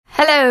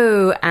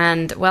Hello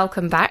and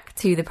welcome back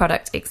to the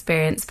Product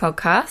Experience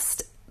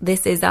podcast.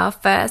 This is our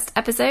first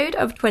episode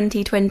of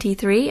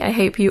 2023. I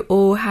hope you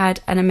all had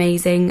an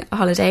amazing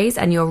holidays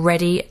and you're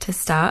ready to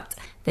start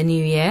the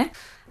new year.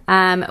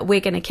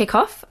 We're going to kick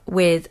off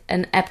with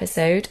an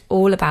episode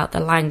all about the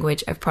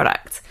language of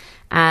product.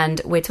 And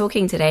we're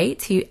talking today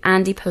to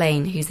Andy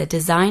Polaine, who's a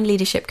design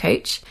leadership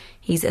coach.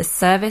 He's a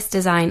service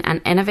design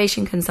and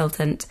innovation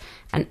consultant,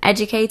 an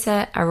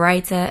educator, a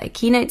writer, a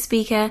keynote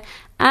speaker,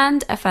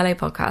 and a fellow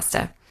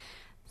podcaster.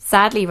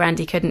 Sadly,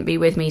 Randy couldn't be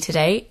with me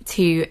today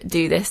to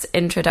do this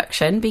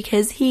introduction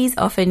because he's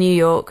off in New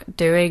York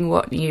doing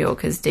what New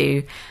Yorkers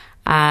do,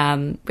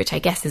 which I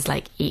guess is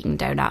like eating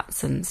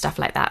donuts and stuff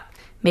like that,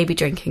 maybe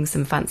drinking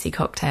some fancy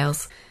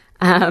cocktails.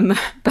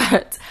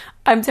 But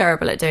I'm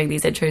terrible at doing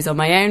these intros on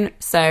my own,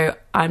 so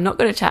I'm not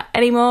going to chat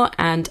anymore,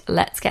 and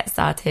let's get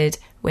started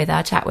with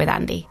our chat with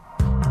Andy.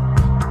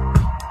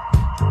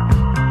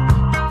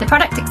 The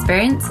Product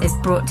Experience is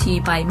brought to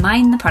you by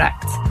Mind the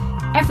Product.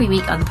 Every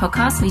week on the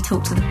podcast, we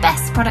talk to the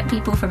best product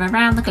people from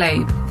around the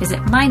globe. Visit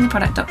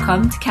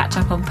mindtheproduct.com to catch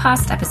up on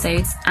past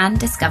episodes and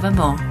discover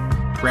more.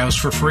 Browse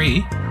for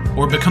free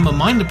or become a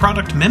Mind the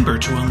Product member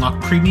to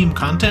unlock premium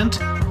content,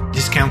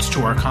 discounts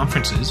to our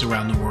conferences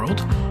around the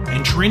world,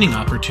 and training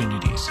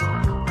opportunities.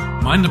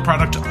 Mind the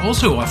Product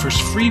also offers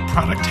free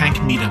Product Tank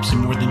meetups in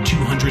more than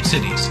 200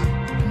 cities.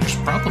 And there's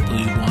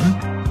probably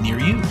one near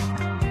you.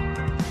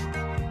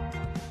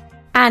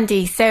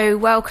 Andy, so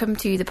welcome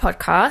to the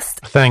podcast.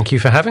 Thank you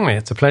for having me.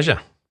 It's a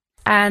pleasure.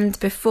 And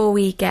before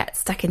we get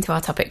stuck into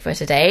our topic for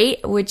today,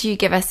 would you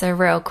give us a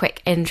real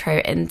quick intro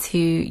into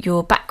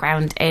your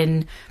background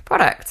in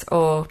product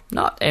or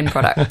not in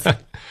product?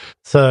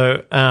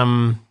 So,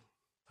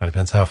 it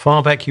depends how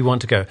far back you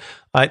want to go.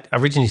 I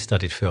originally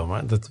studied film,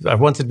 right? I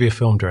wanted to be a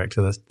film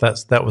director.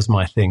 That was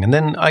my thing. And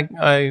then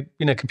I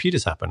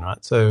computers happened,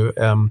 right? So,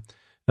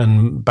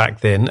 and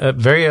back then,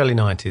 very early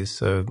 90s,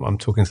 so I'm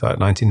talking like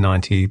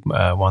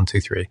 1991,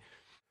 2, 3,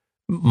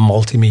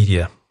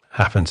 multimedia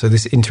happened. So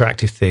this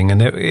interactive thing,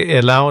 and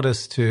it allowed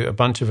us to, a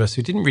bunch of us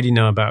who didn't really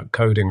know about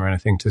coding or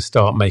anything, to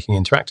start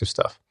making interactive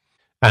stuff.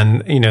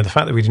 And, the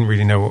fact that we didn't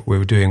really know what we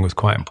were doing was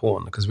quite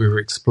important because we were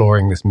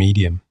exploring this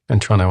medium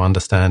and trying to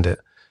understand it.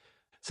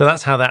 So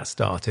that's how that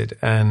started.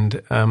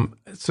 And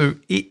so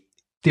it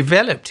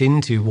developed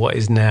into what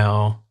is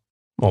now,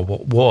 or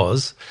what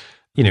was,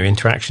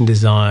 interaction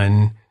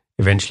design,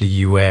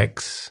 eventually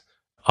UX,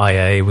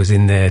 IA was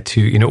in there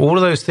too. All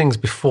of those things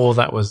before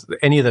that was,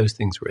 any of those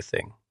things were a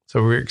thing.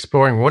 So we were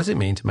exploring, what does it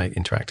mean to make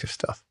interactive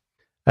stuff?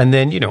 And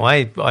then,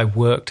 I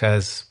worked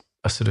as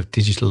a sort of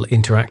digital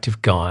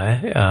interactive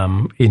guy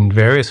in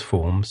various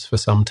forms for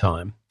some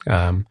time,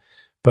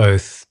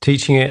 both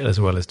teaching it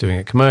as well as doing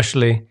it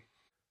commercially.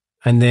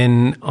 And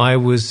then I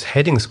was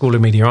heading the School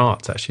of Media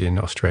Arts actually in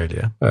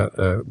Australia,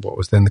 what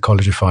was then the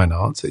College of Fine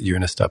Arts at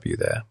UNSW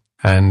there.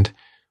 And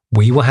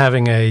we were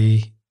having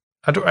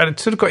I'd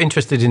sort of got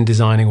interested in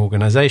designing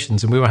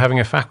organizations, and we were having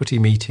a faculty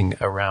meeting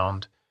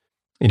around,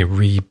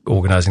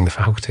 reorganizing the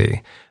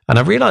faculty. And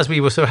I realized we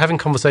were sort of having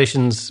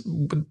conversations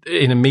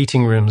in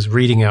meeting rooms,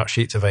 reading out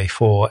sheets of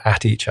A4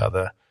 at each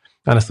other.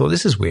 And I thought,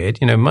 this is weird.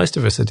 Most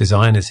of us are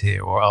designers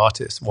here or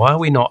artists. Why are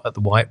we not at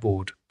the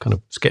whiteboard kind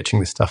of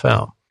sketching this stuff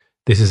out?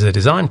 This is a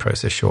design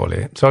process,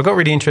 surely. So I got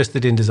really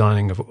interested in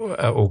designing of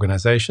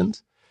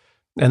organizations.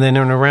 And then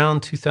in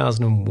around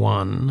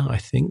 2001, I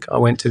think, I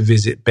went to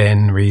visit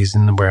Ben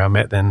Reason, where I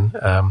met then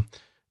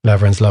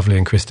Lavrens Lovely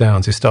and Chris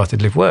Downs, who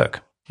started Live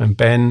Work. And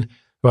Ben,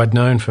 who I'd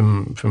known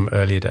from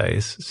earlier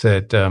days,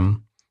 said,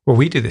 well,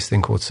 we do this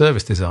thing called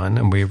service design,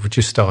 and we've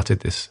just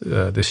started this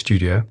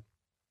studio.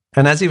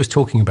 And as he was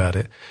talking about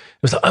it,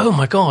 it was like, oh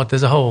my God,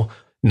 there's a whole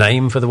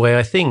name for the way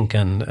I think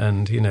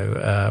and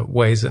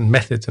ways and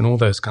methods and all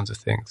those kinds of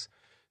things.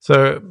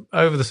 So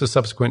over the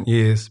subsequent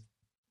years,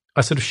 I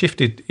sort of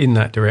shifted in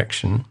that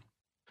direction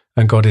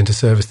and got into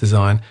service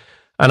design.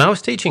 And I was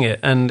teaching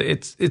it, and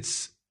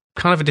it's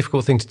kind of a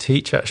difficult thing to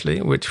teach,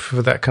 actually, which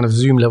for that kind of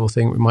Zoom level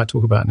thing we might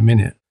talk about in a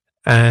minute.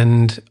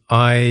 And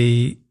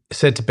I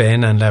said to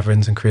Ben and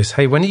Lavrens and Chris,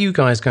 hey, when are you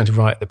guys going to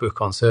write the book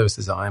on service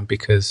design?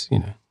 Because,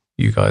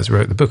 you guys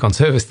wrote the book on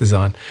service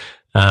design,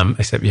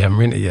 except you haven't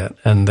written it yet.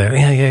 And they're,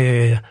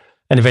 yeah.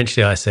 And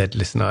eventually I said,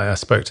 listen, I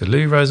spoke to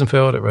Lou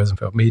Rosenfeld at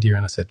Rosenfeld Media,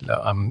 and I said,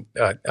 look,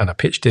 and I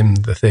pitched him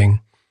the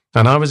thing.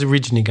 And I was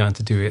originally going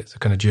to do it a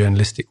kind of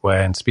journalistic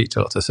way and speak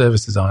to lots of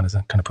service designers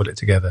and kind of put it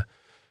together.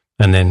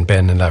 And then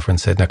Ben and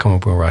Lavrens said, no, come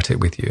on, we'll write it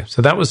with you.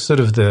 So that was sort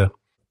of the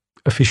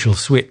official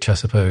switch, I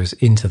suppose,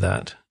 into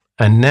that.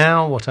 And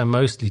now what I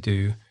mostly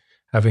do,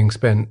 having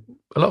spent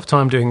a lot of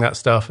time doing that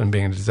stuff and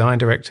being a design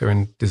director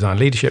and design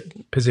leadership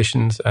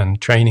positions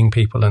and training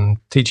people and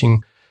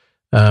teaching,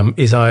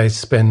 is I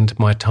spend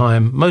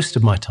most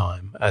of my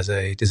time as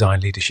a design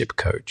leadership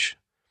coach.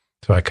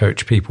 So I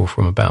coach people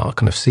from about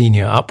kind of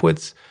senior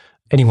upwards,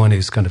 anyone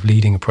who's kind of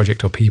leading a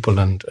project or people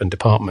and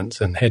departments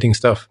and heading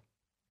stuff.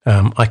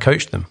 I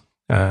coach them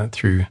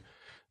through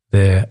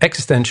their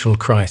existential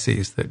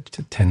crises that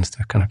tends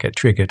to kind of get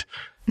triggered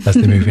as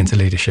they move into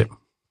leadership.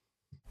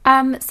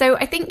 So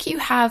I think you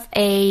have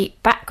a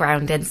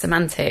background in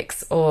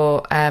semantics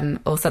or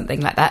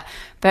something like that.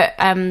 But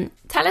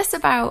tell us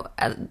about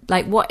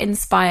like what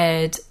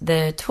inspired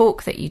the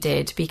talk that you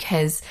did,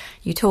 because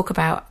you talk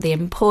about the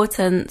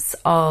importance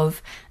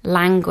of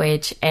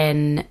language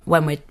in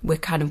when we're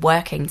kind of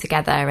working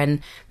together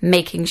and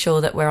making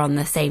sure that we're on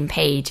the same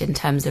page in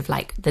terms of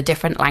like the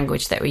different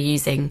language that we're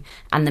using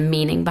and the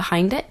meaning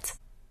behind it.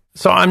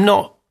 So I'm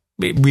not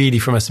really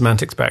from a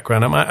semantics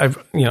background. I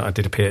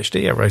did a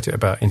PhD. I wrote it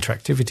about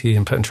interactivity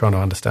and trying to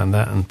understand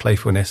that and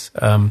playfulness.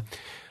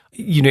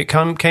 It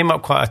came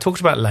up quite. I talked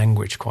about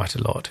language quite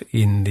a lot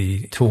in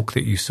the talk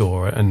that you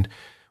saw, and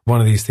one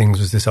of these things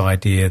was this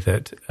idea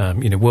that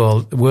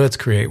words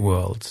create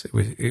worlds,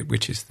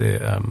 which is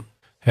the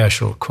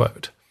Herschel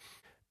quote.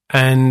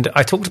 And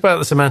I talked about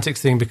the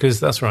semantics thing because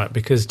that's right,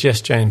 because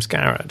Jess James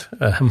Garrett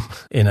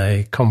in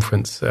a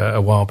conference a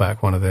while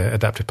back, one of the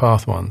Adaptive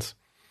Path ones,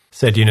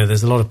 said,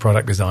 there's a lot of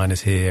product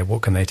designers here.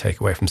 What can they take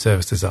away from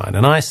service design?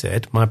 And I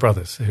said, my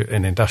brother's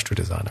an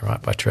industrial designer,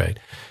 right, by trade.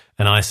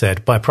 And I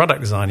said, by product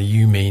designer,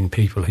 you mean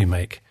people who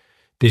make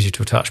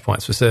digital touch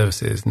points for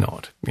services,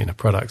 not,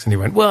 products. And he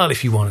went, well,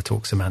 if you want to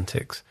talk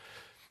semantics.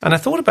 And I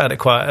thought about it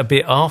quite a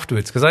bit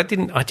afterwards because I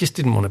just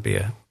didn't want to be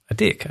a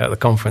dick at the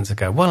conference and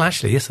go, well,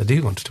 actually, yes, I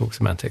do want to talk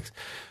semantics.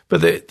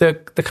 But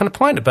the kind of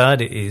point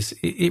about it is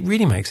it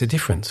really makes a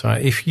difference,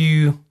 right? If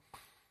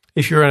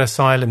you're an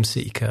asylum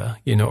seeker,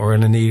 or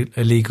an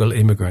illegal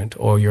immigrant,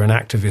 or you're an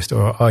activist,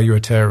 or are you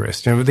a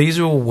terrorist? These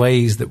are all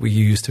ways that we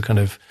use to kind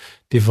of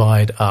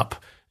divide up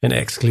and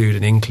exclude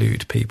and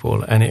include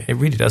people, and it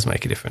really does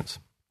make a difference.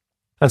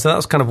 And so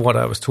that's kind of what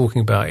I was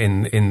talking about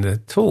in the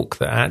talk,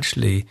 that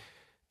actually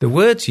the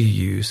words you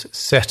use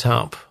set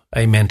up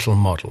a mental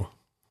model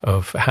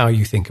of how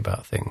you think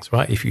about things,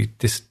 right? If you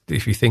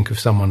think of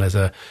someone as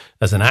an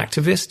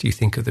activist, you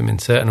think of them in a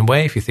certain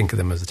way. If you think of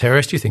them as a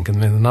terrorist, you think of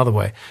them in another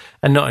way.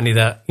 And not only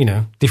that,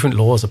 different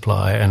laws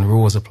apply and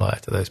rules apply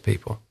to those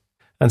people.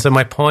 And so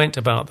my point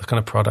about the kind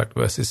of product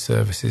versus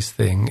services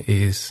thing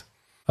is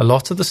a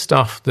lot of the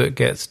stuff that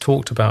gets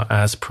talked about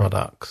as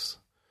products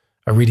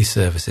are really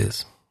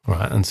services,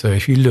 right? And so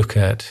if you look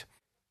at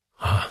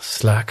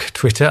Slack,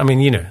 Twitter.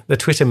 The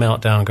Twitter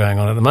meltdown going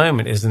on at the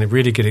moment is a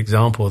really good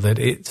example that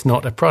it's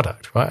not a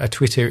product, right? A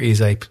Twitter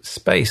is a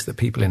space that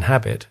people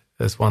inhabit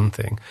as one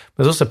thing.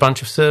 But there's also a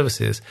bunch of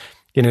services.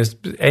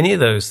 Any of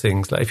those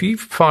things, like if you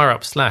fire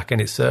up Slack and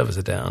its servers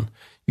are down,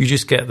 you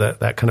just get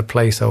that kind of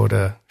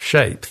placeholder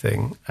shape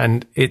thing.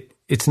 And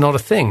it's not a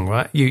thing,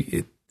 right?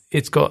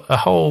 It's got a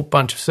whole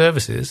bunch of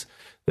services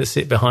that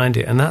sit behind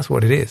it. And that's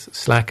what it is.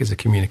 Slack is a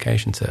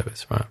communication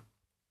service, right?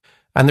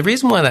 And the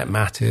reason why that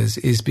matters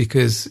is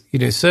because,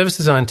 service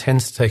design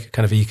tends to take a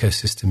kind of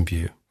ecosystem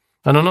view.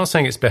 And I'm not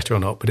saying it's better or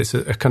not, but it's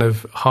a kind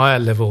of higher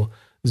level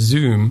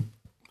zoom.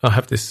 I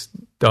have this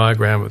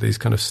diagram of these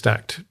kind of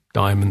stacked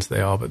diamonds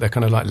but they're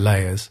kind of like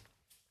layers.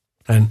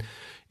 And,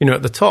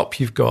 at the top,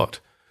 you've got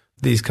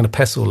these kind of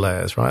pestle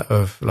layers, right,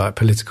 of like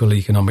political,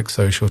 economic,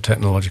 social,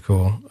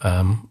 technological,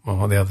 what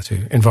are the other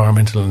two?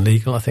 Environmental and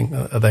legal, I think,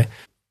 are they?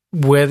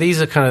 Where these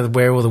are kind of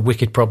where all the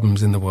wicked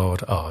problems in the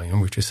world are.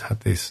 We've just had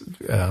this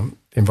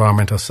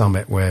environmental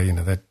summit where,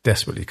 they're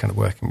desperately kind of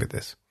working with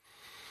this.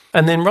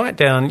 And then right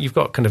down, you've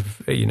got kind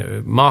of,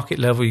 market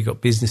level, you've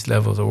got business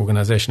levels or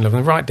organization level,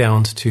 and right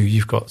down to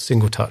you've got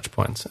single touch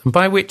points. And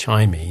by which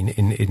I mean,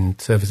 in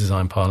service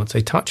design parlance,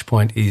 a touch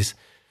point is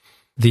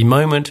the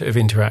moment of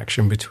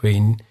interaction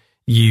between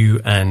you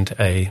and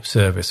a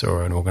service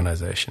or an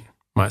organization,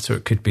 right? So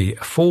it could be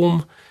a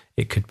form,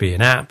 it could be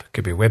an app, it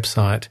could be a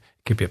website,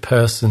 it could be a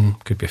person,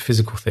 it could be a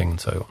physical thing, and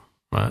so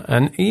on, right?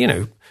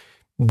 And,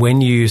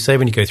 when you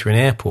go through an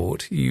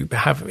airport, you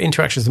have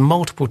interactions with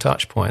multiple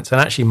touch points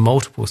and actually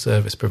multiple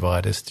service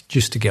providers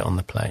just to get on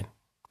the plane.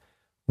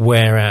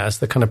 Whereas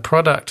the kind of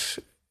product,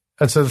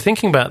 and so the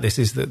thinking about this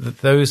is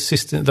that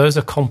those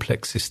are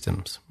complex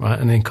systems, right?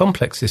 And in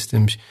complex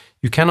systems,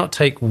 you cannot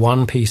take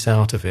one piece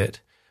out of it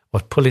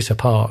or pull it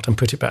apart and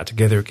put it back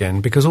together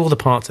again because all the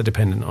parts are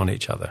dependent on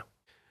each other.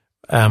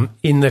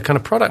 In the kind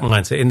of product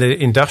mindset, in the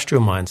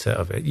industrial mindset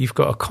of it, you've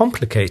got a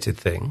complicated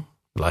thing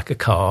like a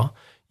car.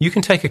 You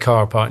can take a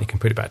car apart and you can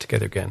put it back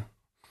together again.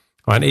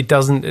 Right?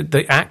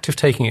 The act of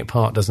taking it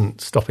apart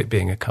doesn't stop it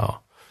being a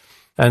car.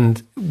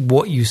 And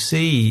what you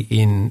see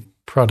in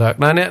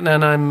product, and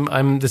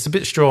I'm there's a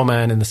bit straw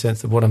man in the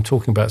sense that what I'm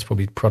talking about is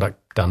probably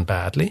product done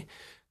badly,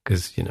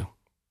 because,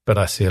 but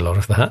I see a lot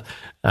of that,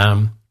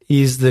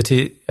 is that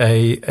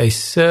a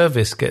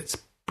service gets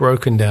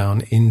broken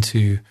down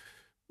into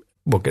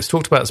what gets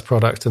talked about as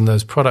products, and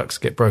those products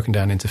get broken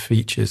down into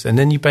features. And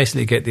then you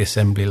basically get the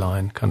assembly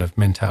line kind of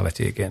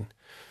mentality again.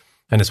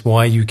 And it's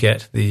why you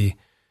get the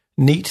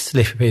neat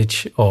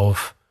slippage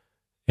of,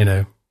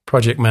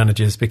 project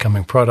managers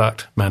becoming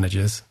product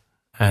managers.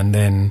 And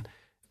then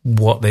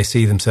what they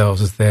see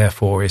themselves as there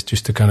for is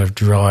just to kind of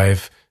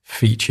drive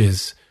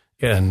features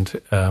and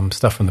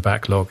stuff from the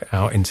backlog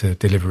out into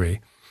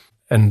delivery.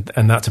 And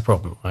that's a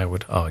problem, I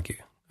would argue.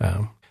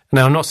 Now,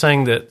 I'm not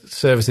saying that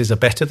services are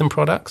better than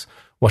products.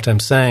 What I'm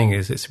saying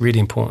is it's really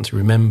important to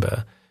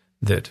remember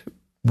that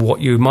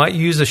what you might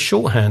use as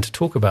shorthand to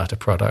talk about a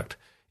product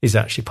is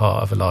actually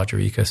part of a larger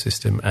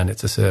ecosystem, and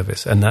it's a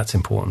service. And that's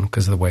important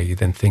because of the way you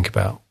then think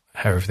about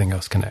how everything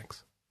else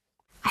connects.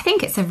 I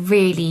think it's a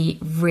really,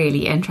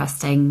 really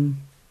interesting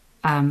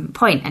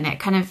point, and it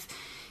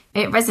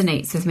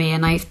resonates with me.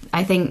 And I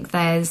think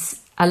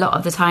there's a lot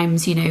of the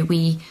times,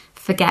 we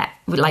forget,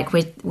 like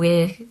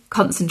we're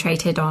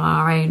concentrated on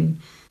our own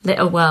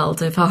little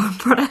world of our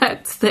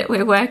products that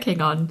we're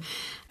working on.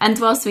 And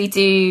whilst we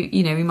do,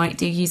 we might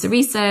do user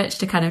research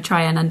to kind of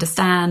try and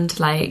understand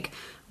like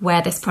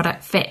where this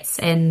product fits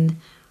in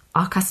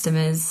our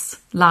customers'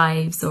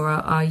 lives or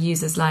our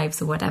users'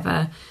 lives or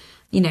whatever,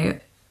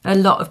 a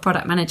lot of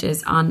product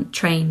managers aren't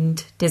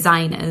trained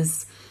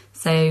designers.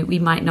 So we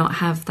might not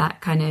have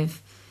that kind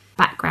of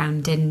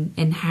background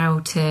in how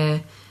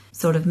to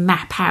sort of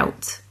map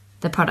out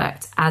the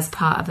product as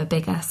part of a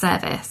bigger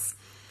service.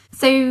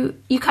 So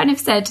you kind of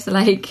said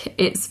like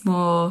it's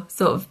more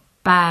sort of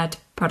bad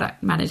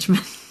product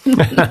management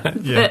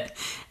that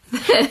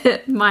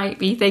might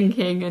be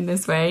thinking in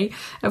this way,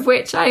 of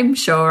which I'm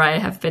sure I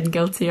have been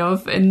guilty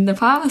of in the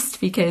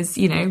past because,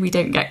 we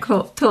don't get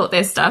taught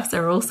this stuff, so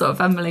we're all sort of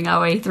fumbling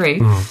our way through.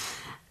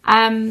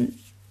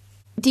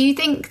 Do you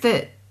think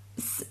that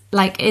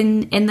like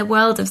in the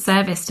world of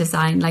service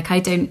design, like I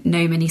don't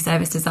know many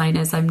service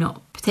designers, I'm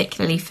not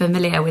particularly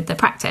familiar with the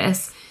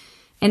practice.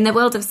 In the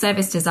world of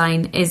service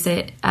design, is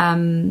it,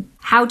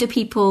 how do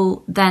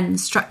people then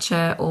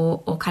structure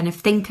or kind of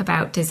think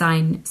about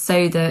design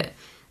so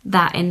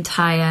that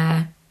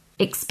entire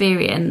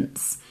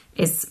experience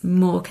is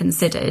more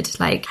considered?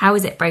 Like, how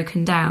is it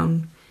broken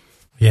down?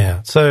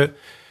 Yeah. So,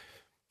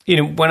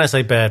 when I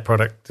say bad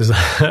product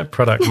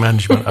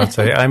management, I'd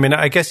say,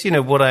 I guess,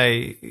 what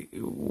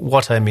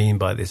I mean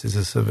by this is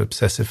a sort of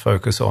obsessive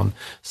focus on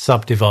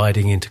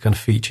subdividing into kind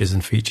of features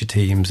and feature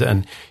teams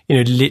and,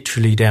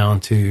 literally down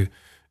to,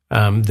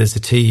 there's a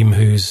team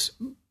whose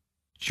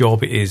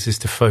job it is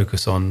to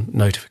focus on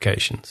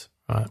notifications,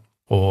 right?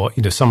 Or,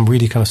 some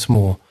really kind of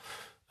small,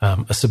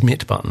 a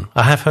submit button.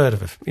 I have heard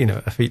of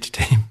a feature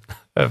team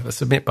of a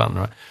submit button,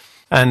 right?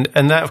 And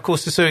that, of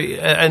course,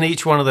 and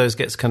each one of those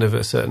gets kind of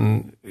a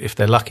certain, if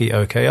they're lucky,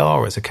 OKR,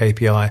 or it's a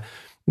KPI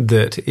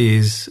that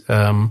is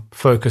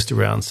focused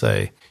around,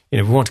 say,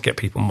 we want to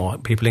get more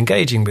people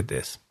engaging with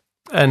this.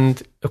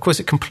 And, of course,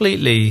 it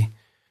completely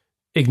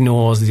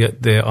ignores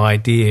the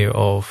idea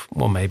of,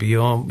 well, maybe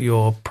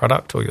your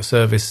product or your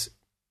service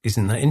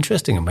isn't that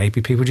interesting, and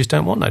maybe people just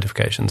don't want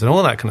notifications and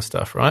all that kind of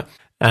stuff, right?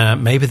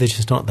 Maybe they're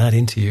just not that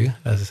into you,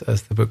 as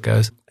the book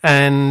goes.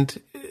 And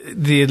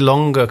the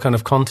longer kind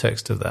of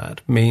context of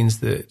that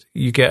means that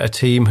you get a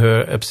team who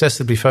are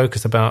obsessively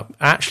focused about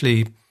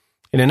actually,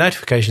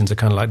 notifications are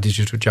kind of like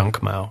digital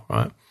junk mail,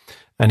 right?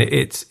 And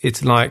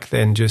it's like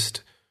then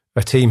just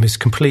a team who's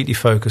completely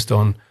focused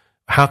on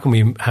how can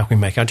we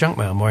make our junk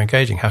mail more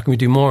engaging? How can we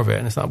do more of it?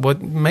 And it's like, well,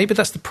 maybe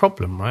that's the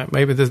problem, right?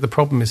 Maybe the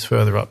problem is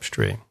further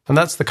upstream. And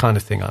that's the kind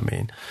of thing I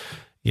mean.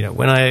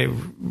 When I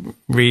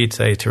read,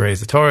 say,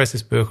 Teresa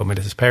Torres' book or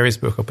Melissa Perry's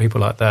book or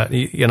people like that,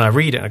 I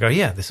read it and I go,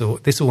 yeah, this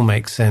all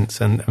makes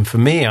sense. And for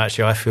me,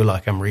 actually, I feel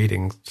like I'm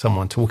reading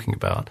someone talking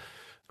about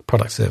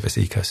product service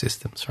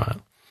ecosystems, right?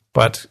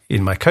 But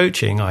in my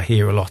coaching, I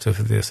hear a lot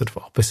of the sort of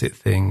opposite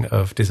thing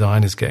of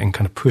designers getting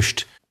kind of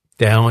pushed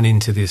down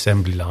into the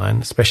assembly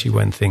line, especially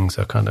when things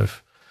are kind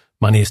of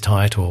money is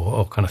tight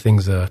or kind of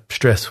things are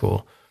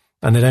stressful.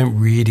 And they don't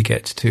really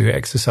get to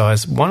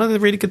exercise one of the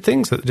really good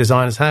things that the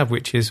designers have,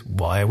 which is,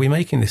 why are we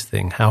making this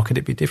thing? How could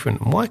it be different?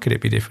 And why could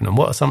it be different? And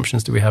what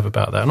assumptions do we have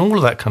about that? And all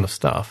of that kind of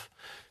stuff,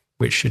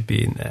 which should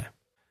be in there.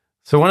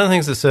 So one of the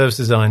things that service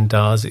design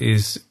does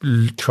is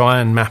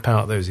try and map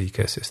out those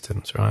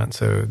ecosystems, right?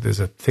 So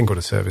there's a thing called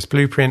a service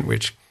blueprint,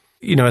 which,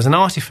 as an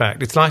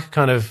artifact, it's like a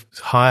kind of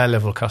higher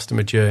level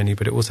customer journey,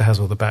 but it also has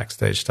all the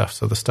backstage stuff.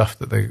 So the stuff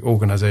that the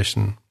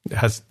organization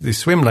has, these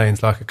swim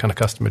lanes, like a kind of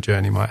customer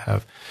journey might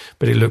have,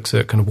 but it looks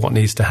at kind of what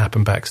needs to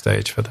happen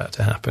backstage for that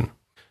to happen.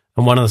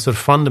 And one of the sort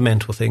of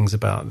fundamental things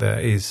about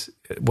that is,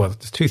 well,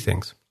 there's two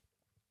things.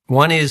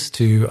 One is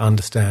to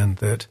understand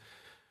that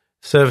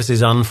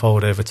services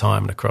unfold over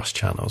time and across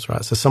channels,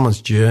 right? So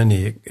someone's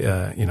journey,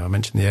 I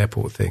mentioned the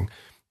airport thing.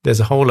 There's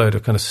a whole load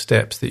of kind of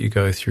steps that you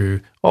go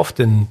through,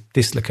 often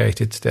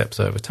dislocated steps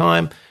over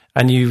time,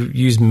 and you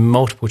use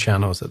multiple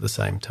channels at the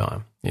same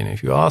time.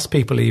 If you ask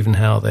people even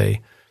how they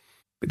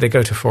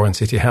go to a foreign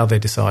city, how they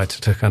decide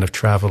to kind of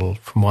travel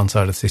from one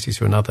side of the city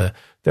to another,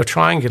 they'll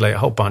triangulate a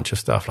whole bunch of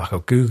stuff, like I'll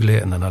Google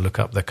it, and then I look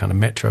up the kind of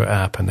metro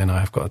app, and then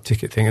I've got a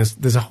ticket thing.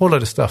 There's a whole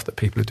load of stuff that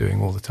people are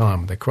doing all the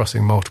time. They're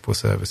crossing multiple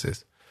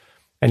services.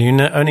 And you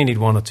only need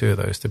one or two of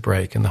those to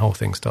break, and the whole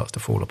thing starts to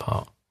fall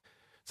apart.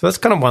 So that's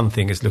kind of one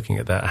thing, is looking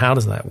at that. How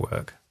does that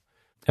work?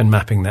 And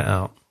mapping that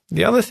out.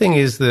 The other thing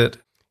is that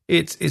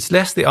it's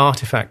less the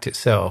artifact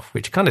itself,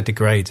 which kind of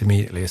degrades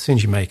immediately. As soon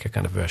as you make a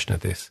kind of version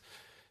of this,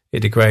 it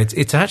degrades.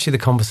 It's actually the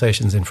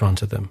conversations in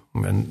front of them.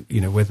 And,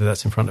 whether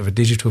that's in front of a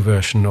digital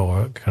version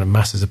or kind of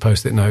masses of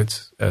Post-it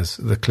notes, as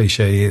the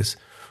cliche is,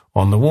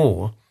 on the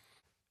wall.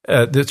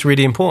 that's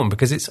really important,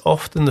 because it's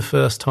often the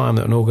first time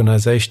that an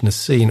organization has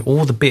seen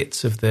all the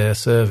bits of their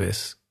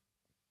service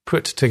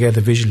put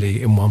together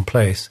visually in one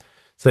place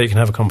so that you can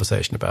have a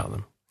conversation about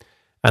them.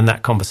 And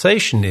that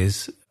conversation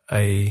is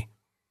a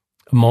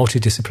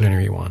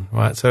multidisciplinary one,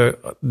 right? So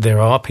there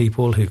are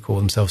people who call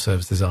themselves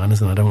service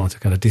designers, and I don't want to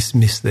kind of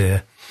dismiss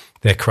their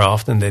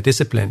craft and their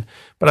discipline,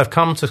 but I've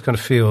come to kind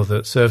of feel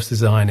that service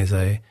design is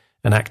an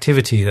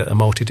activity that a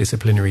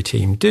multidisciplinary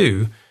team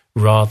do,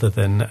 rather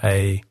than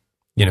a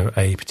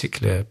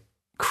particular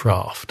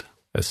craft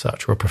as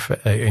such, or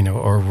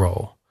or a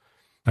role.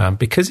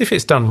 Because if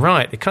it's done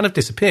right, it kind of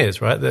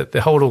disappears, right?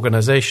 The whole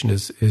organization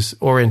is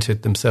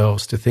oriented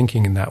themselves to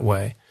thinking in that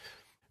way,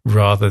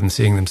 rather than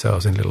seeing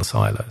themselves in little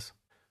silos.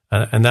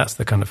 And that's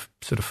the kind of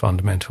sort of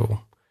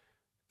fundamental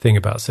thing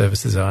about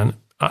service design.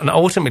 And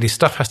ultimately,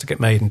 stuff has to get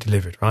made and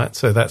delivered, right?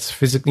 So that's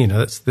physical.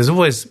 There's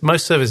always,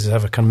 most services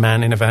have a kind of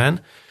man in a van.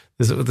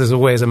 There's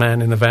always a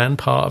man in a van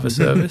part of a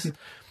service.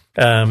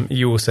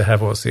 You also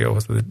have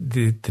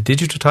the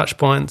digital touch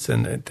points,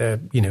 and they're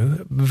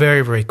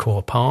very, very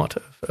core part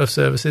of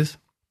services.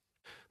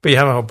 But you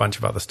have a whole bunch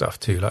of other stuff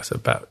too, like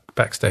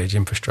backstage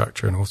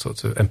infrastructure and all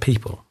sorts of, and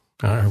people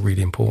are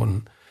really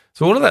important.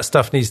 So all of that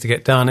stuff needs to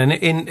get done,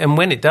 and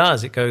when it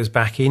does, it goes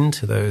back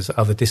into those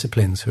other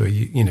disciplines who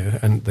are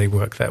and they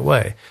work that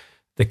way.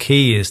 The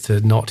key is to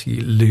not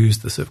lose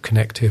the sort of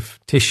connective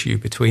tissue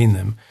between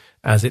them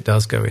as it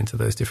does go into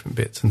those different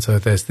bits. And so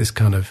there's this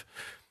kind of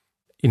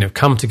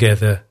come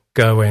together,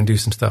 go away and do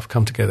some stuff,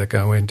 come together,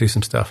 go away and do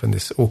some stuff, and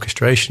this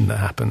orchestration that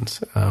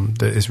happens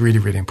that is really,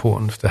 really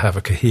important to have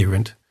a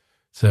coherent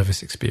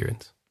service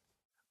experience.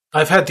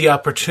 I've had the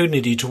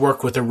opportunity to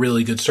work with a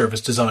really good service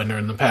designer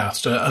in the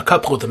past, a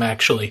couple of them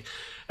actually.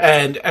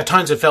 And at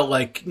times it felt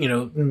like,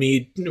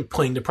 me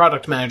playing the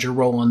product manager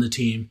role on the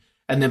team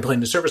and then playing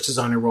the service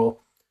designer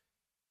role.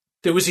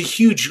 There was a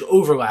huge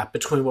overlap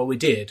between what we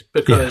did,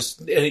 because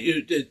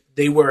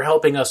they were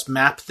helping us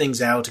map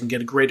things out and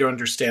get a greater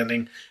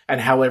understanding and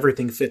how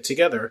everything fit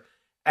together.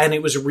 And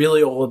it was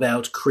really all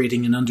about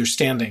creating an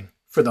understanding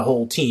for the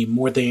whole team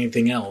more than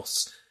anything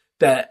else.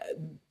 That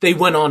they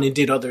went on and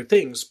did other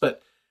things,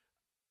 but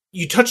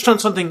you touched on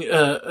something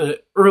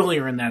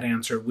earlier in that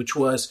answer, which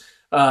was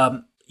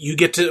you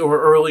get to,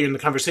 or earlier in the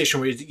conversation,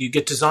 where you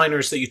get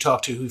designers that you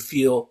talk to who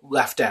feel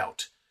left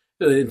out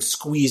and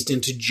squeezed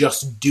into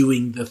just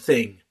doing the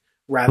thing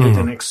rather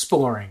than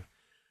exploring.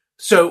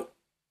 So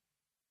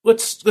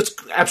let's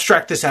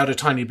abstract this out a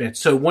tiny bit.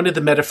 So one of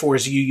the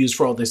metaphors you use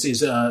for all this is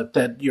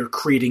that you're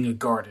creating a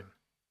garden.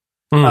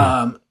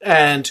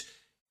 And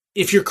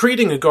if you're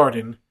creating a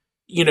garden,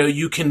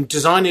 you can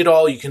design it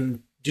all, you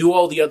can do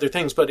all the other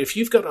things, but if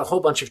you've got a whole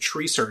bunch of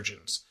tree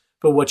surgeons,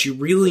 but what you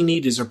really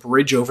need is a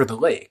bridge over the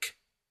lake,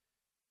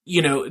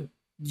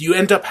 you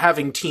end up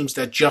having teams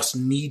that just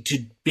need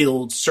to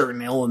build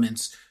certain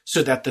elements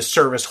so that the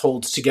service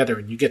holds together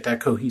and you get that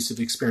cohesive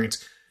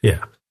experience.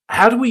 Yeah.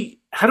 How do we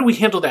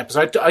handle that?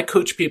 Because I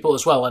coach people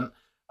as well, and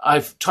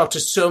I've talked to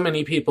so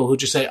many people who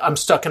just say, I'm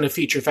stuck in a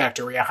feature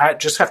factory. I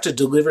just have to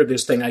deliver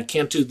this thing. I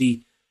can't do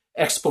the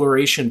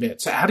exploration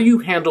bit. So how do you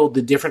handle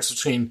the difference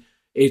between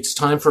it's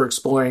time for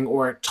exploring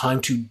or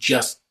time to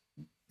just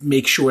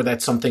make sure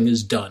that something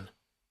is done?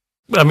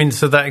 I mean,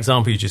 so that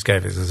example you just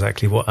gave is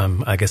exactly what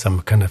I guess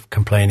I'm kind of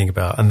complaining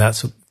about. And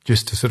that's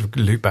just to sort of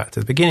loop back to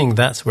the beginning.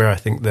 That's where I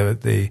think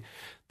the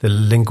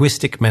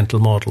linguistic mental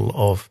model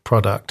of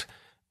product,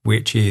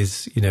 which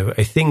is,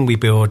 a thing we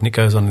build and it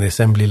goes on the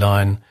assembly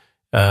line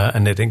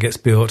and then it gets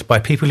built by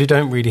people who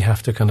don't really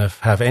have to kind of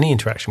have any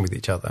interaction with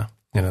each other.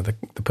 The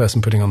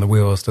person putting on the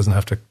wheels doesn't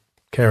have to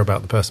care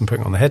about the person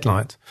putting on the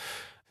headlights.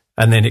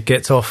 And then it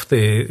gets and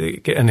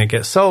it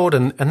gets sold,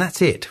 and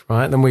that's it,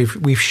 right? Then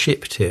we've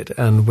shipped it,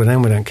 and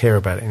then we don't care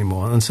about it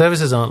anymore. And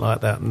services aren't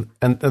like that.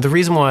 And the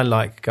reason why I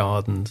like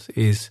gardens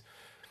is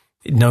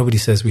nobody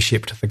says we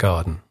shipped the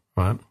garden,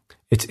 right?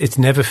 It's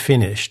never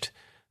finished,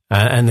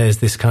 and there's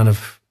this kind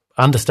of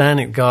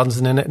understanding that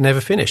gardens are never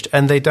finished,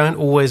 and they don't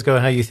always go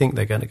how you think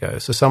they're going to go.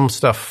 So some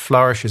stuff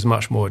flourishes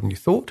much more than you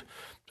thought.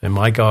 In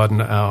my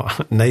garden, our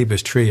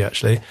neighbour's tree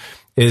actually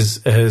is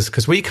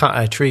because we cut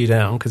our tree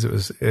down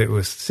because it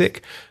was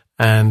sick,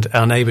 and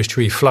our neighbour's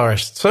tree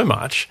flourished so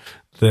much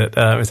that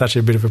it's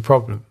actually a bit of a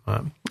problem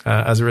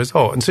as a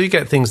result. And so you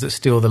get things that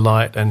steal the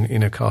light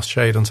and cast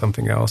shade on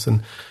something else,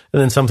 and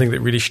then something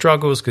that really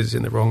struggles because it's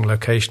in the wrong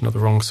location or the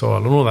wrong soil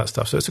and all that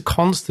stuff. So it's a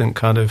constant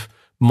kind of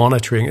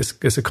monitoring.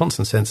 It's a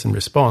constant sense and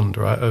respond,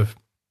 right? Of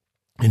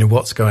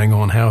what's going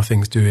on, how are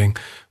things doing,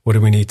 what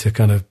do we need to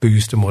kind of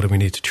boost, and what do we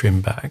need to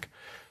trim back.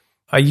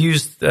 I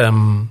used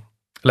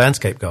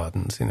landscape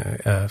gardens,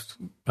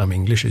 I'm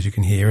English, as you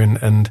can hear,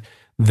 and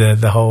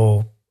the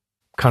whole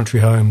country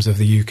homes of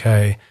the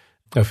UK,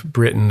 of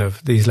Britain,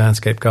 of these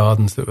landscape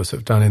gardens that were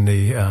sort of done in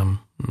the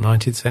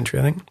 19th century,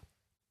 I think.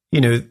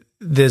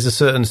 There's a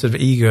certain sort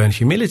of ego and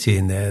humility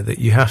in there that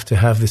you have to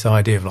have this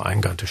idea of, like, I'm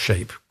going to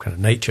shape kind of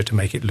nature to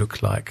make it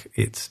look like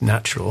it's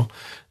natural.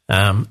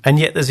 And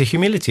yet there's a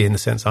humility in the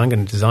sense I'm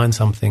going to design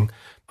something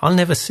I'll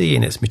never see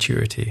in its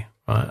maturity,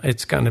 right?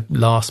 It's going to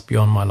last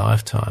beyond my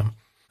lifetime.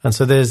 And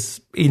so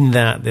there's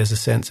a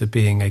sense of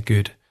being a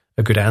good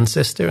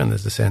ancestor, and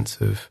there's a sense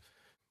of,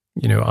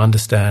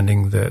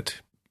 understanding that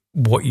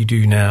what you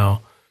do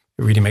now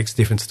really makes a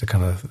difference to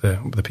kind of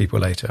the people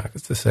later.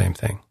 It's the same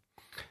thing.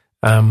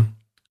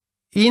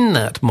 In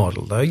that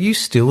model, though, you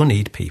still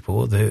need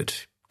people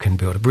that can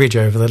build a bridge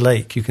over the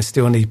lake. You can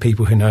still need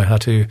people who know how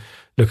to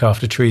look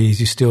after trees.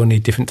 You still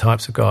need different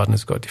types of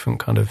gardeners, got different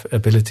kind of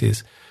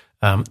abilities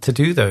to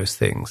do those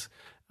things.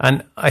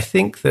 And I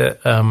think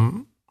that,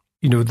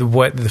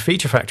 the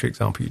feature factory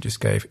example you just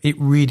gave, it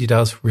really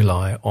does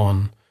rely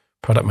on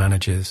product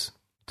managers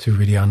to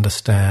really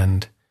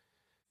understand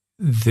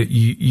that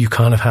you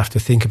kind of have to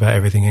think about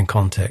everything in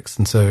context.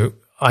 And so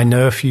I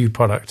know a few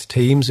product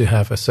teams who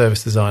have a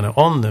service designer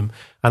on them,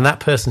 and that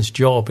person's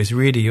job is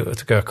really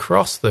to go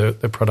across the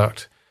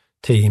product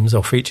teams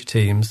or feature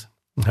teams,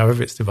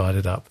 however it's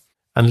divided up,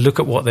 and look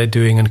at what they're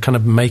doing and kind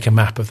of make a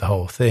map of the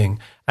whole thing,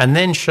 and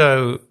then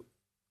show,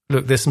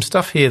 look, there's some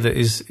stuff here that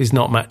is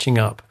not matching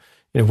up.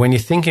 When you're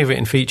thinking of it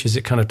in features,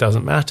 it kind of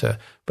doesn't matter.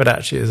 But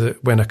actually,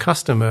 when a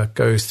customer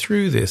goes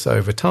through this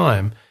over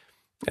time,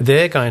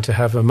 they're going to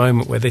have a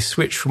moment where they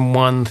switch from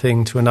one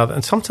thing to another.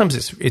 And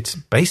sometimes it's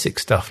basic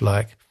stuff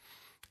like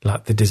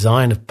the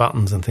design of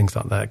buttons and things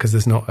like that, because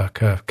there's not a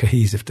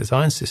cohesive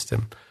design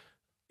system.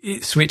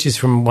 It switches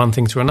from one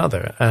thing to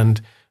another.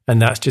 And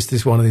that's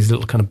just one of these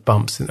little kind of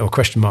bumps or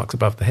question marks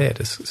above the head,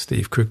 as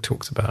Steve Krug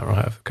talks about,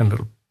 right? Kind of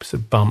little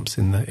sort of bumps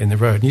in the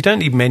road. And you don't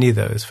need many of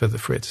those for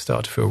it to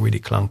start to feel really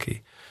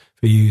clunky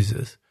for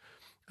users.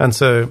 And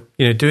so,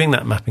 doing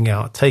that mapping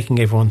out, taking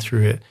everyone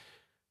through it,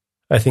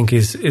 I think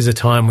is a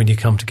time when you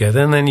come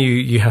together, and then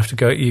you have to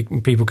go,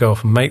 people go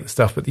off and make the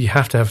stuff, but you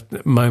have to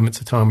have moments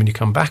of time when you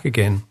come back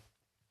again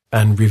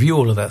and review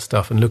all of that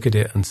stuff and look at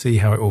it and see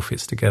how it all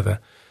fits together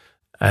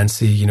and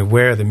see,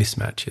 where are the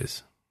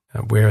mismatches,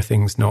 where are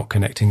things not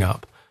connecting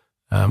up.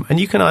 And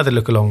you can either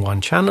look along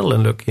one channel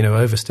and look,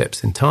 over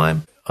steps in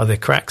time. Are there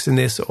cracks in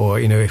this? Or,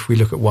 if we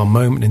look at one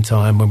moment in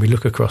time, when we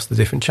look across the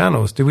different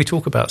channels, do we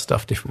talk about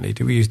stuff differently?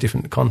 Do we use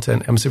different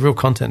content? It's a real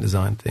content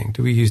design thing.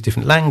 Do we use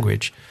different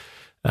language?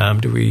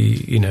 Do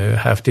we,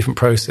 have different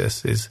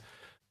processes?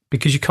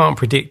 Because you can't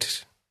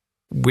predict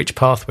which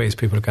pathways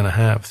people are going to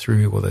have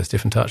through all those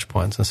different touch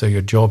points. And so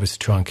your job is to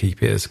try and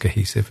keep it as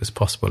cohesive as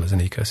possible as an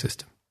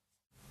ecosystem.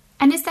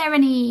 And is there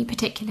any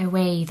particular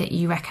way that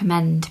you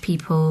recommend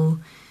people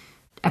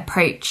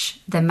approach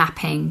the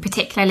mapping,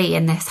 particularly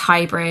in this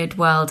hybrid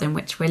world in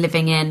which we're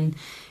living in?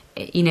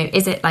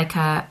 Is it like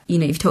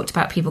you've talked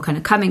about people kind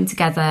of coming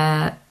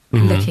together,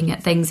 looking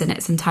at things in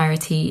its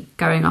entirety,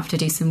 going off to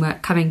do some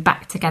work, coming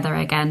back together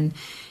again.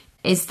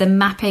 Is the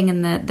mapping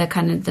and the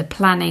kind of the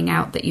planning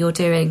out that you're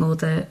doing, or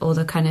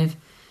the kind of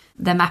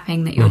the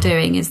mapping that you're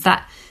doing, is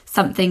that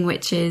something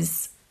which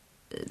is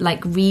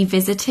like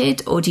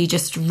revisited, or do you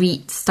just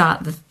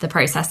restart the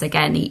process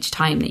again each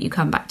time that you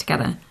come back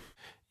together?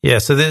 Yeah,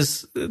 so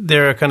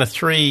there are kind of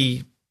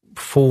three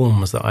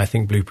forms that I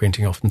think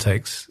blueprinting often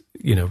takes,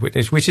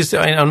 which is,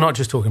 I'm not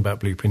just talking about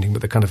blueprinting,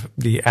 but the kind of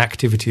the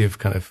activity of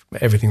kind of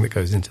everything that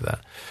goes into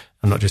that.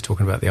 I'm not just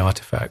talking about the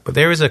artifact, but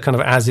there is a kind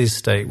of as-is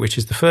state, which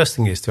is the first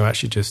thing is to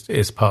actually just,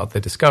 as part of the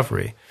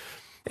discovery,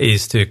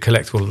 is to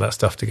collect all of that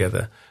stuff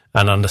together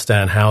and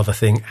understand how the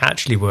thing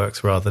actually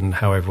works rather than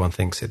how everyone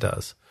thinks it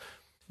does.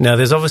 Now,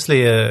 there's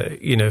obviously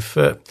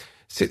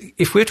so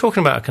if we're talking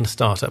about a kind of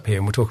startup here,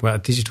 and we're talking about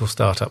a digital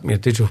startup,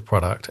 digital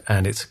product,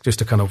 and it's just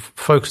a kind of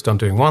focused on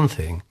doing one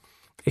thing,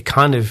 it's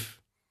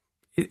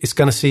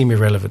going to seem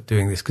irrelevant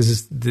doing this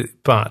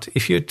but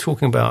if you're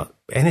talking about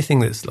anything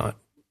that's like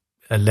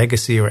a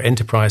legacy or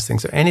enterprise thing,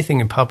 so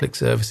anything in public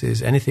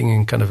services, anything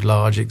in kind of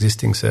large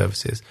existing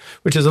services,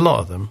 which is a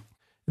lot of them,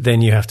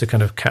 then you have to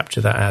kind of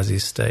capture that as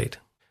is state.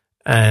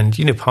 And,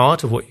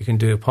 part of what you can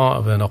do, part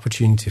of an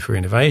opportunity for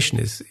innovation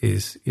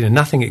is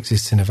nothing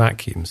exists in a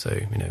vacuum. So,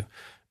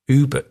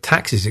 Uber,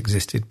 taxis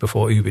existed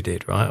before Uber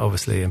did, right?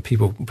 Obviously, and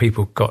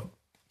people got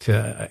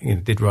to,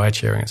 did ride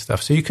sharing and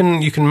stuff. So you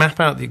can map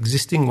out the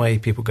existing way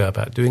people go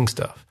about doing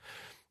stuff,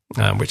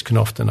 which can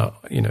often,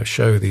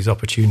 show these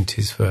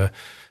opportunities for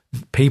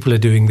people are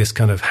doing this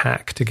kind of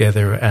hack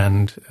together,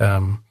 and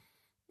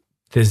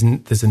there's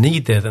a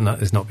need there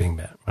that is not being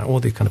met, right? All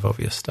the kind of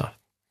obvious stuff.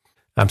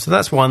 So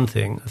that's one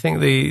thing. I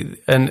think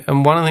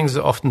and one of the things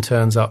that often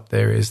turns up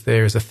there is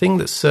a thing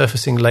that's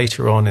surfacing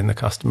later on in the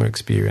customer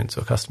experience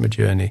or customer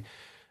journey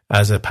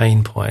as a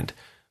pain point,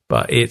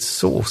 but its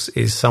source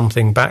is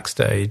something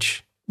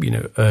backstage,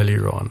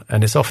 earlier on.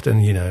 And it's often,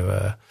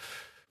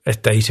 a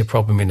data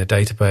problem in a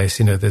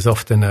database. There's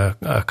often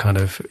a kind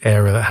of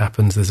error that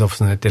happens. There's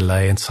often a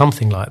delay and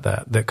something like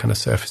that kind of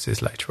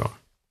surfaces later on.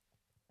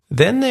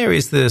 Then there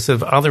is the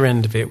sort of other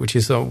end of it, which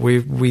is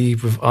we've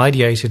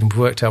ideated and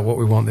worked out what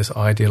we want this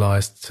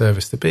idealized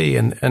service to be.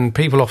 And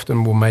people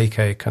often will make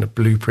a kind of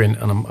blueprint,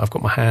 and I've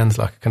got my hands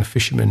like a kind of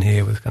fisherman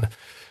here with kind of,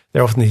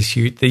 there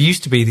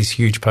used to be these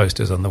huge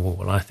posters on the wall,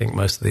 and I think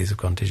most of these have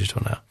gone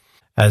digital now,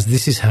 as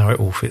this is how it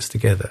all fits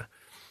together.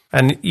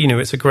 And,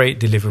 it's a great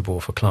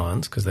deliverable for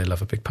clients because they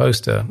love a big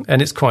poster, and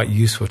it's quite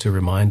useful to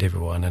remind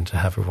everyone and to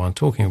have everyone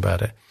talking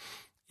about it.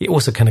 it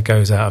also kind of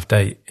goes out of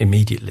date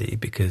immediately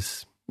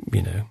because,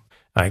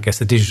 I guess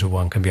the digital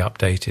one can be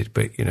updated,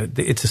 but,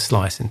 it's a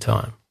slice in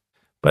time.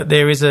 But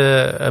there is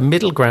a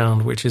middle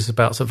ground, which is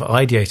about sort of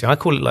ideating. I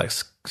call it like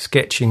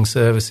sketching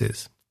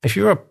services. If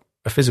you're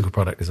a physical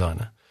product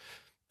designer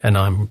and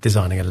I'm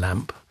designing a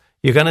lamp,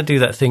 you're going to do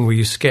that thing where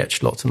you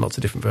sketch lots and lots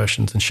of different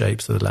versions and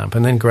shapes of the lamp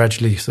and then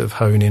gradually sort of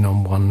hone in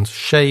on one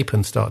shape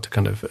and start to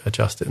kind of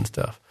adjust it and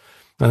stuff.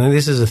 And then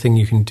this is a thing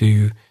you can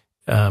do.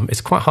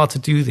 It's quite hard to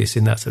do this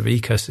in that sort of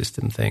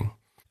ecosystem thing.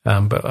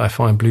 But I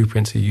find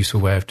Blueprint's a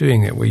useful way of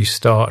doing it, where you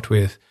start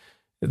with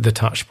the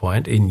touch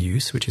point in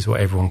use, which is what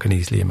everyone can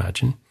easily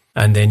imagine.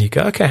 And then you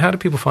go, okay, how do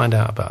people find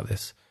out about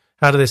this?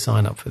 How do they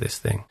sign up for this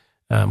thing?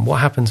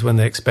 What happens when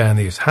they expand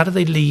the use? How do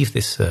they leave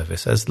this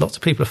service? As lots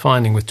of people are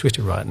finding with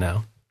Twitter right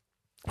now,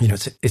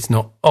 it's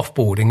not,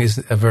 offboarding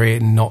is a very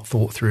not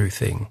thought through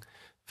thing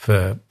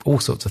for all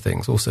sorts of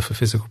things, also for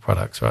physical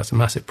products, right? It's a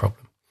massive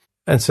problem.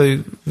 And so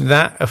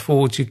that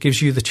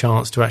gives you the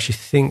chance to actually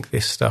think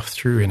this stuff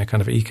through in a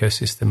kind of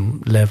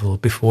ecosystem level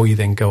before you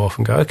then go off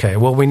and go, okay,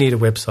 well, we need a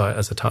website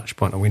as a touch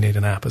point, or we need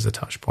an app as a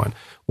touch point.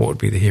 What would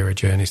be the hero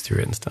journeys through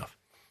it and stuff?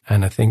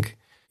 And I think,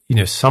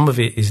 some of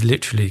it is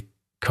literally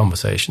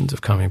conversations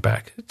of coming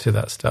back to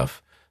that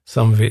stuff.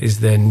 Some of it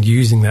is then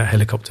using that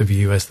helicopter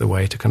view as the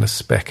way to kind of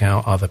spec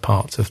out other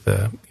parts of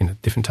the,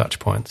 different touch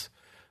points.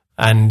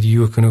 And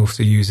you can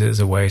also use it as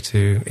a way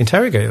to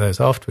interrogate those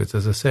afterwards.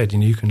 As I said,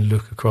 you can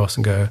look across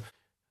and go.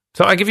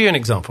 So I give you an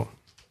example.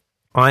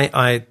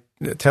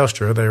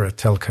 Telstra, they're a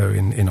telco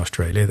in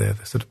Australia. They're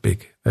sort of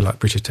big. They're like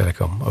British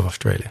Telecom of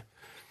Australia.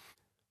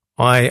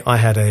 I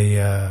had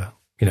a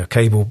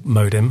cable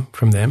modem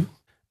from them,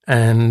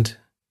 and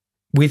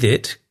with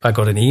it, I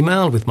got an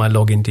email with my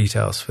login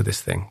details for this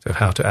thing, so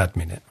how to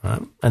admin it.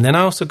 Right? And then I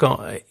also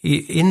got,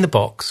 in the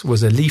box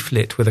was a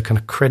leaflet with a kind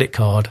of credit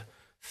card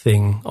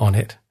thing on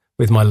it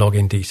with my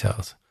login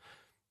details.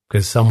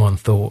 Because someone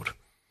thought,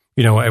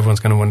 what everyone's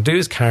going to want to do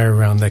is carry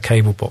around their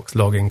cable box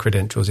login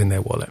credentials in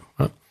their wallet.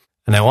 Right?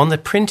 And now on the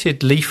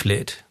printed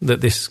leaflet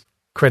that this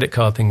credit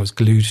card thing was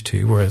glued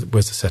to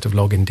was a set of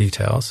login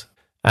details,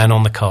 and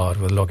on the card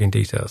were login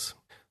details.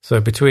 So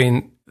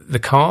between the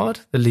card,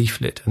 the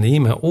leaflet, and the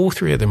email, all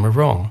three of them were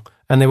wrong,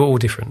 and they were all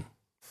different.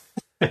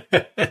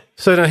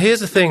 So now here's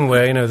the thing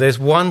where, there's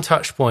one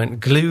touch point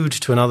glued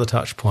to another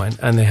touch point,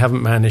 and they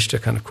haven't managed to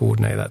kind of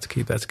coordinate that to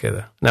keep that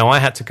together. Now I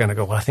had to kind of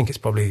go, well, I think it's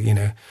probably,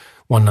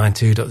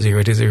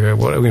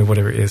 192.0.0,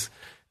 whatever it is,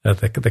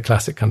 the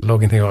classic kind of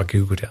login thing. I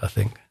Googled it, I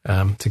think,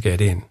 to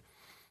get in.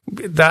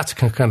 That's a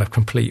kind of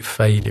complete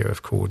failure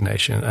of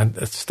coordination,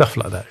 and stuff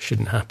like that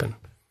shouldn't happen.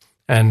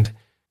 And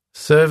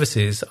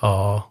services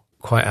are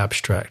quite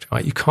abstract,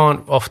 right? You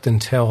can't often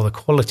tell the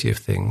quality of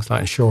things,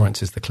 like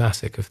insurance is the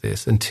classic of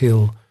this,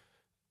 until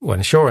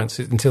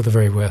the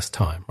very worst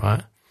time,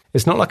 right?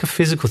 It's not like a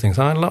physical thing.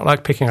 So I'm not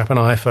like picking up an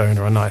iPhone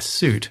or a nice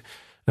suit,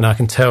 and I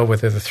can tell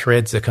whether the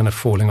threads are kind of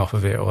falling off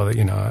of it, or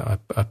I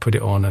put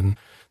it on and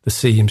the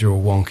seams are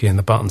all wonky and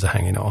the buttons are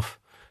hanging off.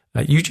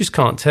 You just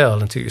can't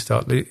tell until you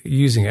start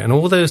using it. And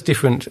all those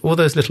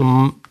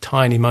little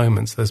tiny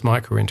moments, those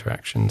micro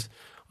interactions,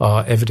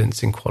 are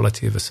evidencing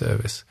quality of a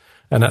service.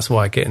 And that's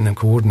why getting them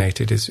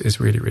coordinated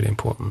is really, really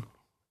important.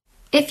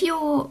 If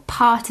you're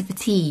part of a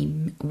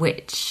team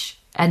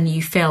and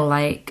you feel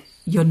like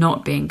you're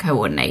not being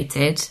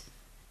coordinated,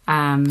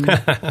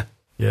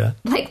 yeah.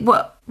 Like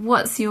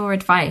what's your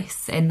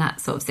advice in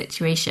that sort of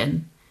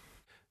situation?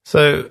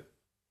 So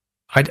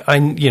I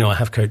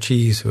have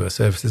coachees who are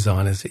service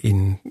designers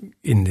in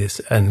this,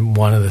 and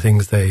one of the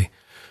things they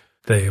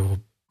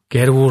will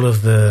get all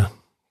of the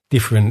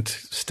different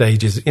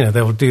stages,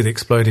 they'll do the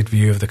exploded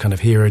view of the kind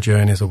of hero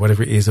journeys or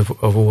whatever it is of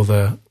all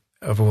the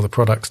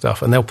product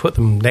stuff, and they'll put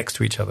them next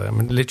to each other. I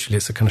mean, literally,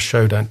 it's a kind of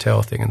show don't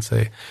tell thing, and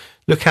say,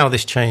 look how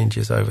this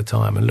changes over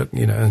time, and look,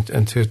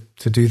 and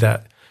to do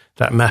that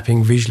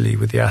mapping visually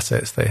with the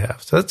assets they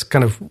have. So that's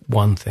kind of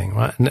one thing,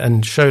 right?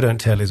 And show don't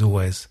tell is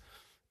always,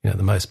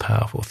 the most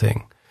powerful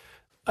thing.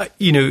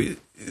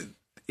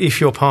 If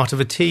you're part of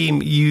a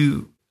team,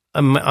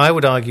 I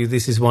would argue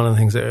this is one of the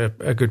things that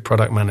a good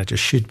product manager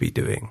should be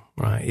doing,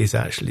 right, is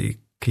actually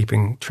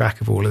keeping track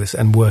of all of this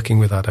and working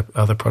with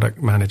other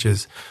product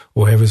managers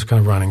or whoever's kind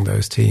of running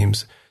those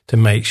teams to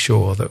make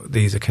sure that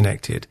these are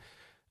connected.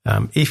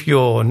 If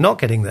you're not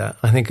getting that,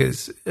 I think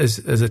as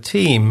a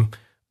team,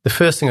 the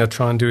first thing I'd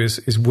try and do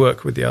is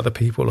work with the other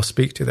people or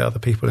speak to the other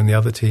people in the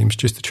other teams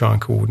just to try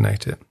and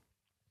coordinate it.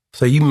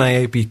 So you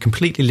may be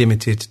completely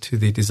limited to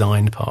the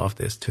design part of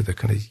this, to the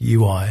kind of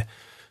UI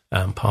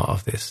part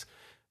of this.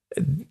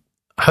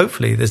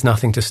 Hopefully there's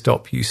nothing to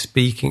stop you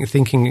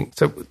thinking.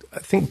 So I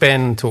think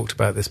Ben talked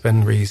about this,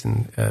 Ben Rees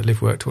and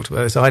LiveWork talked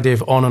about this idea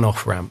of on and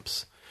off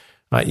ramps.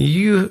 Right?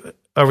 You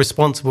are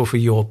responsible for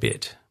your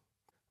bit,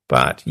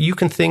 but you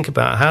can think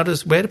about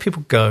where do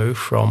people go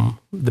from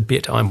the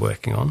bit I'm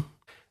working on,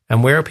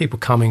 and where are people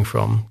coming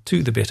from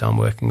to the bit I'm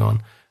working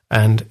on,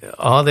 and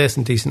are there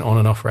some decent on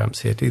and off ramps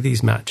here? Do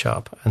these match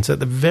up? And so at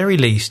the very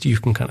least, you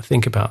can kind of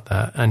think about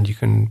that, and you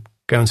can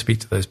go and speak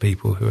to those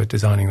people who are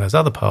designing those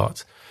other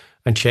parts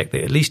and check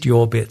that at least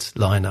your bits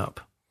line up.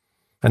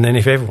 And then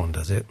if everyone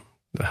does it,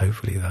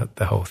 hopefully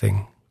the whole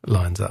thing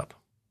lines up.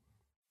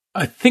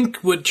 I think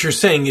what you're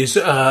saying is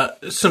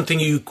something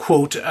you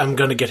quote. I'm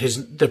going to get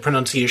the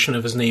pronunciation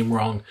of his name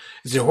wrong.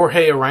 Is it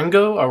Jorge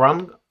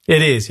Arango?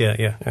 It is,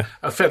 yeah.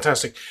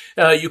 Fantastic.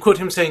 You quote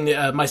him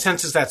saying, my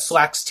sense is that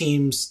Slack's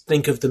teams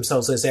think of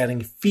themselves as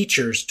adding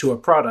features to a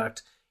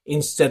product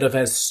instead of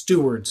as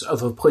stewards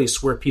of a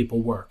place where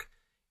people work.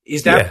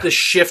 Is that the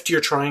shift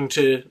you're trying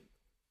to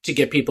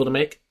get people to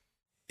make?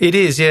 It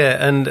is,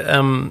 yeah.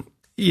 And,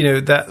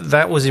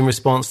 that was in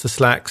response to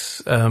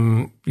Slack's,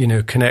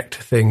 Connect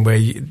thing, where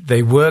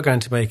they were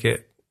going to make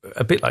it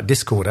a bit like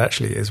Discord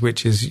actually is,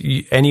 which is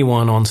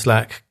anyone on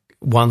Slack,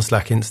 one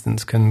Slack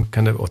instance can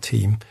kind of, or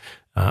team,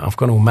 I've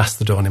gone all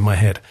Mastodon in my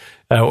head.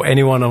 Or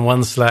anyone on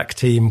one Slack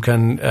team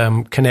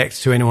can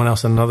connect to anyone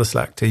else on another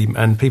Slack team,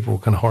 and people were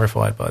kind of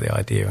horrified by the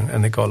idea,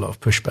 and they got a lot of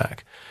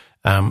pushback.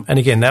 And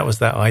again, that was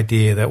that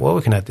idea that, well,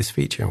 we can add this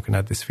feature, and we can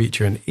add this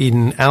feature, and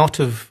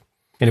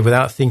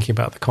without thinking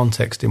about the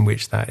context in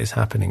which that is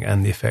happening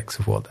and the effects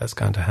of what that's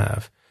going to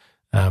have.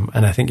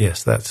 And I think,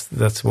 yes,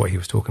 that's what he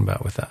was talking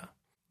about with that.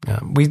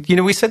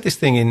 We said this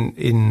thing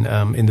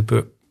in the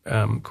book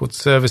called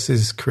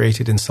 "Services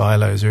created in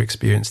silos are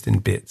experienced in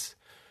bits."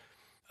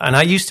 And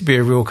I used to be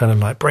a real kind of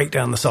like break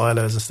down the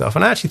silos and stuff.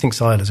 And I actually think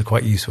silos are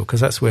quite useful because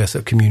that's where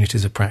sort of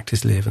communities of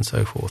practice live and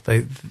so forth.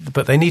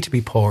 But they need to be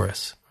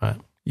porous, right?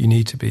 You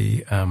need to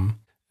be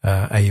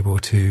able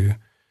to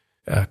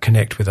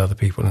connect with other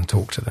people and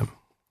talk to them.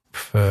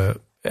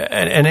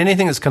 And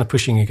anything that's kind of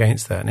pushing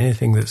against that, and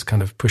anything that's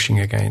kind of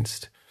pushing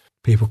against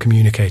people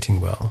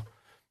communicating well,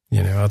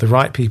 are the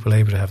right people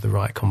able to have the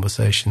right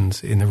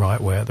conversations in the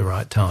right way at the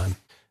right time?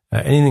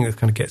 Anything that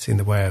kind of gets in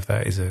the way of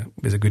that is a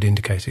good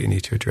indicator you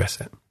need to address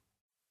it.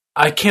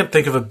 I can't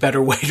think of a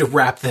better way to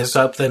wrap this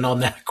up than on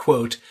that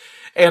quote.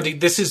 Andy,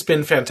 this has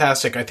been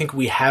fantastic. I think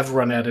we have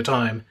run out of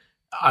time.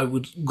 I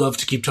would love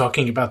to keep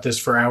talking about this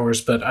for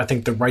hours, but I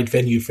think the right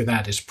venue for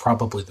that is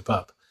probably the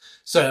pub.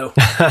 So,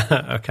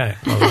 okay.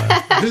 We'll do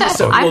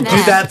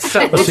that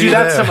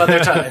some other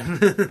time.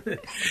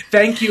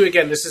 Thank you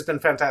again. This has been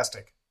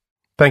fantastic.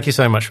 Thank you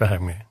so much for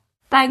having me.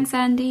 Thanks,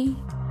 Andy.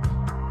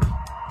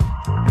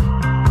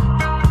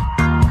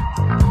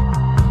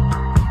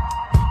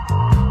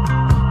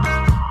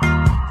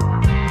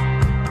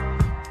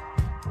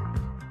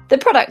 The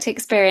Product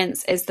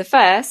Experience is the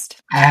first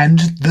and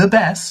the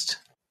best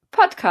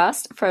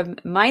podcast from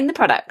Mind the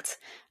Product.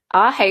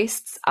 Our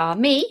hosts are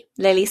me,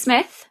 Lily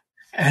Smith.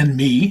 And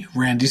me,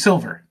 Randy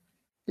Silver.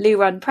 Lou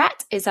Ron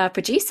Pratt is our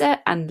producer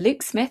and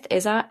Luke Smith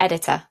is our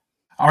editor.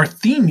 Our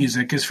theme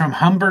music is from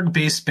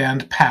Hamburg-based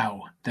band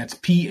POW. That's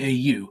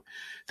P-A-U.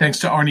 Thanks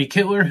to Arnie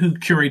Kittler, who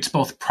curates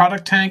both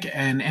Product Tank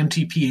and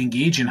MTP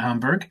Engage in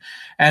Hamburg,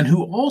 and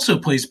who also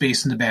plays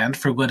bass in the band,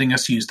 for letting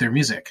us use their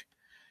music.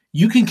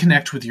 You can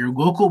connect with your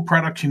local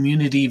product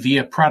community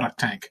via Product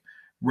Tank,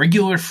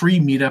 regular free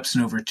meetups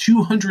in over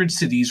 200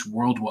 cities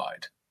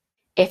worldwide.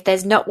 If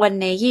there's not one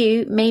near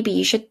you, maybe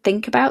you should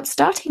think about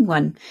starting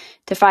one.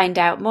 To find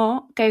out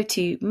more, go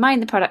to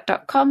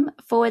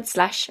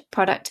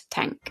mindtheproduct.com/product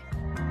tank.